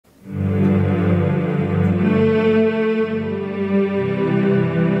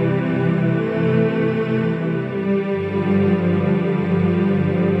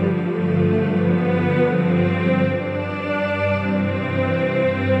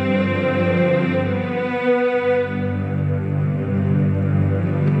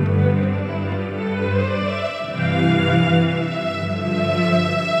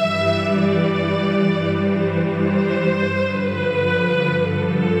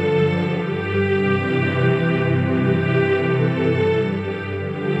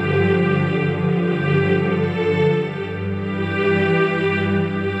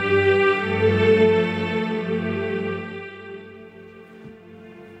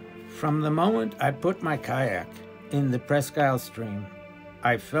From the moment I put my kayak in the Presque Isle stream,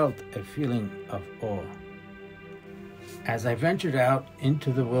 I felt a feeling of awe. As I ventured out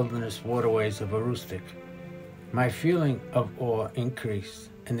into the wilderness waterways of Aroostook, my feeling of awe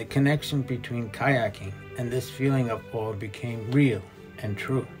increased, and the connection between kayaking and this feeling of awe became real and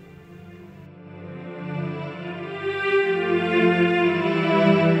true.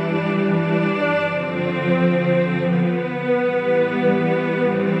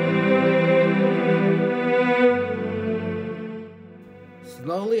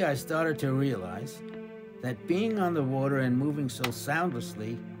 Slowly, I started to realize that being on the water and moving so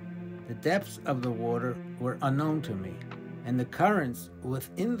soundlessly, the depths of the water were unknown to me, and the currents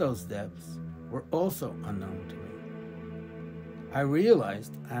within those depths were also unknown to me. I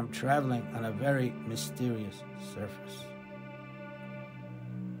realized I am traveling on a very mysterious surface.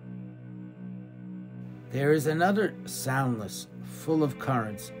 There is another soundless, full of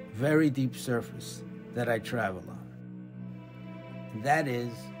currents, very deep surface that I travel on. And that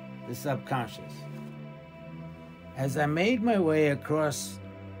is the subconscious. As I made my way across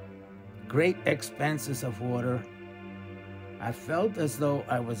great expanses of water, I felt as though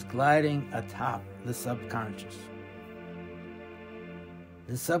I was gliding atop the subconscious.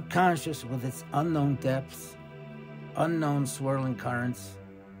 The subconscious with its unknown depths, unknown swirling currents,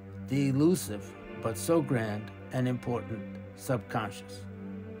 the elusive but so grand and important subconscious.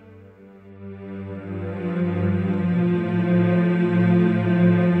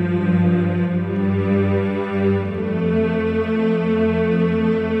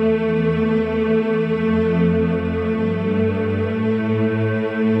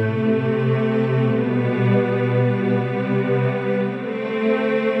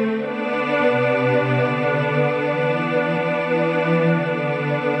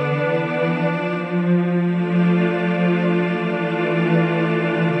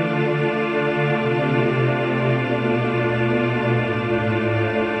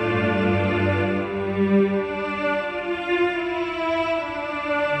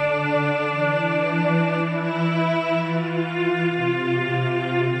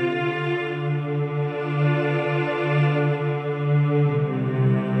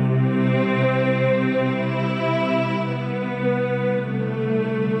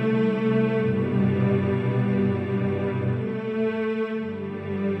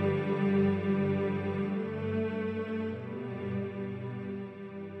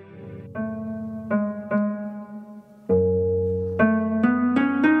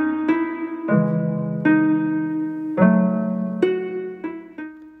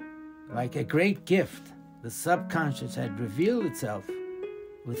 Like a great gift, the subconscious had revealed itself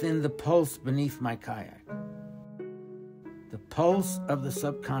within the pulse beneath my kayak. The pulse of the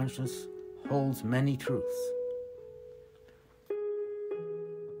subconscious holds many truths.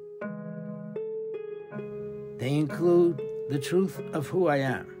 They include the truth of who I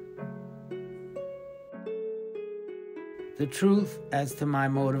am, the truth as to my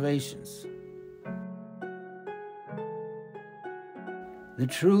motivations, the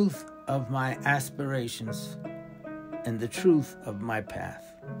truth of my aspirations, and the truth of my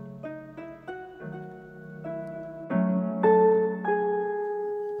path.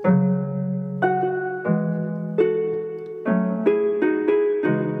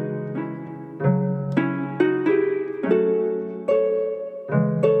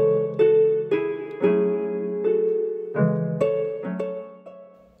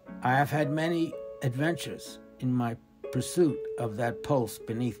 I have had many adventures in my pursuit of that pulse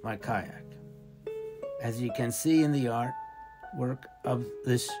beneath my kayak, as you can see in the artwork of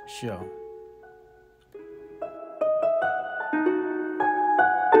this show.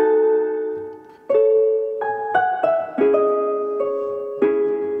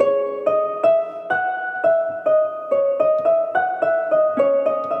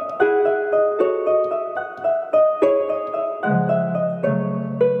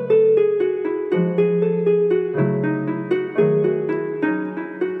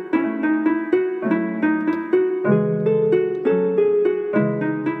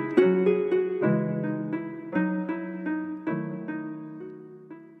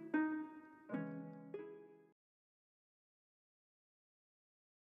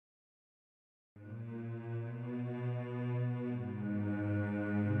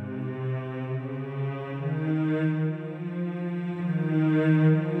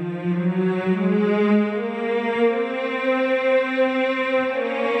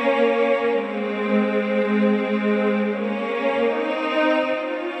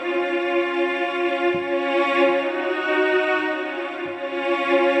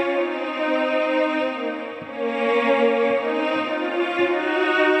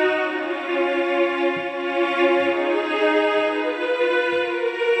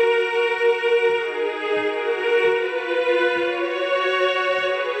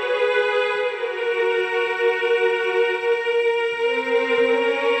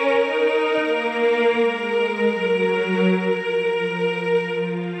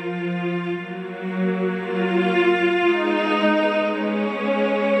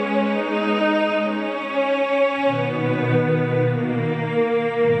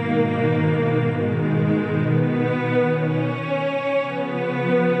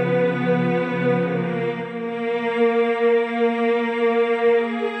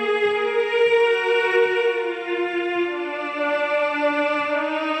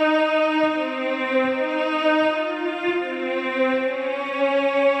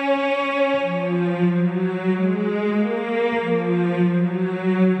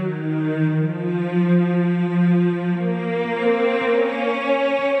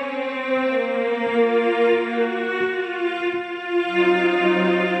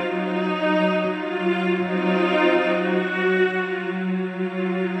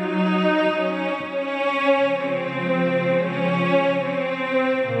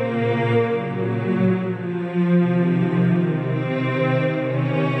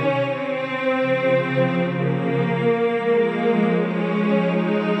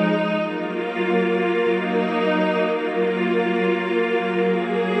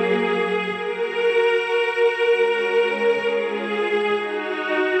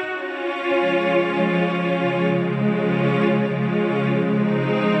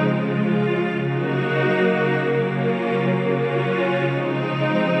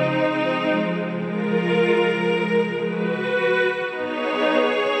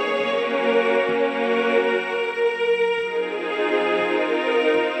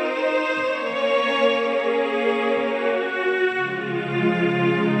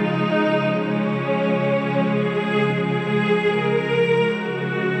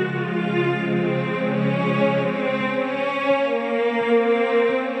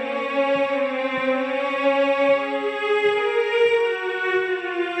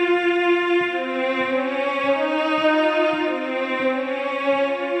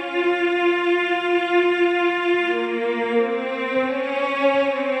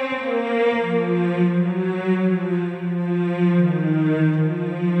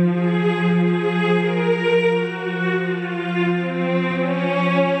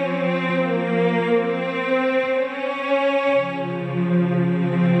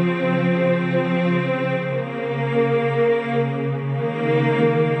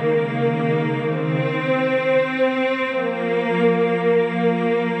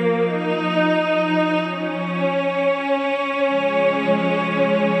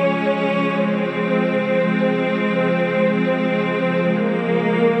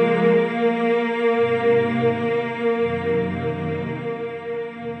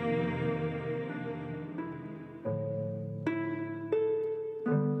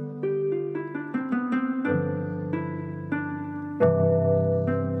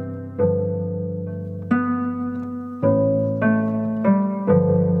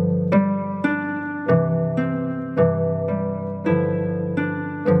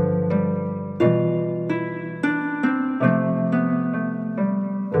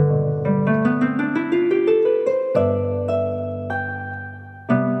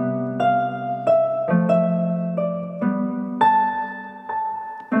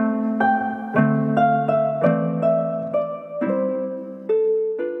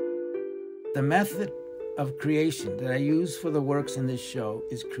 The method of creation that I use for the works in this show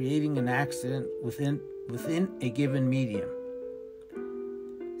is creating an accident within a given medium,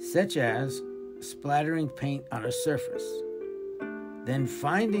 such as splattering paint on a surface, then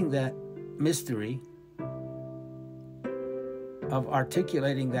finding that mystery of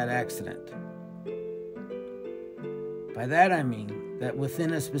articulating that accident. By that I mean that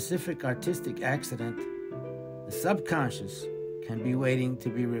within a specific artistic accident, the subconscious can be waiting to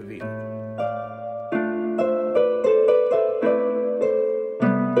be revealed.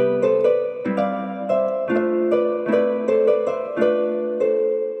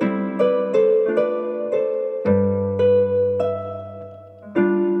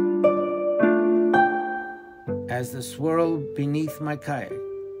 As the swirl beneath my kayak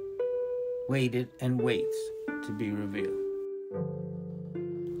waited and waits to be revealed.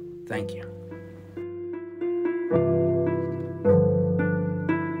 Thank you.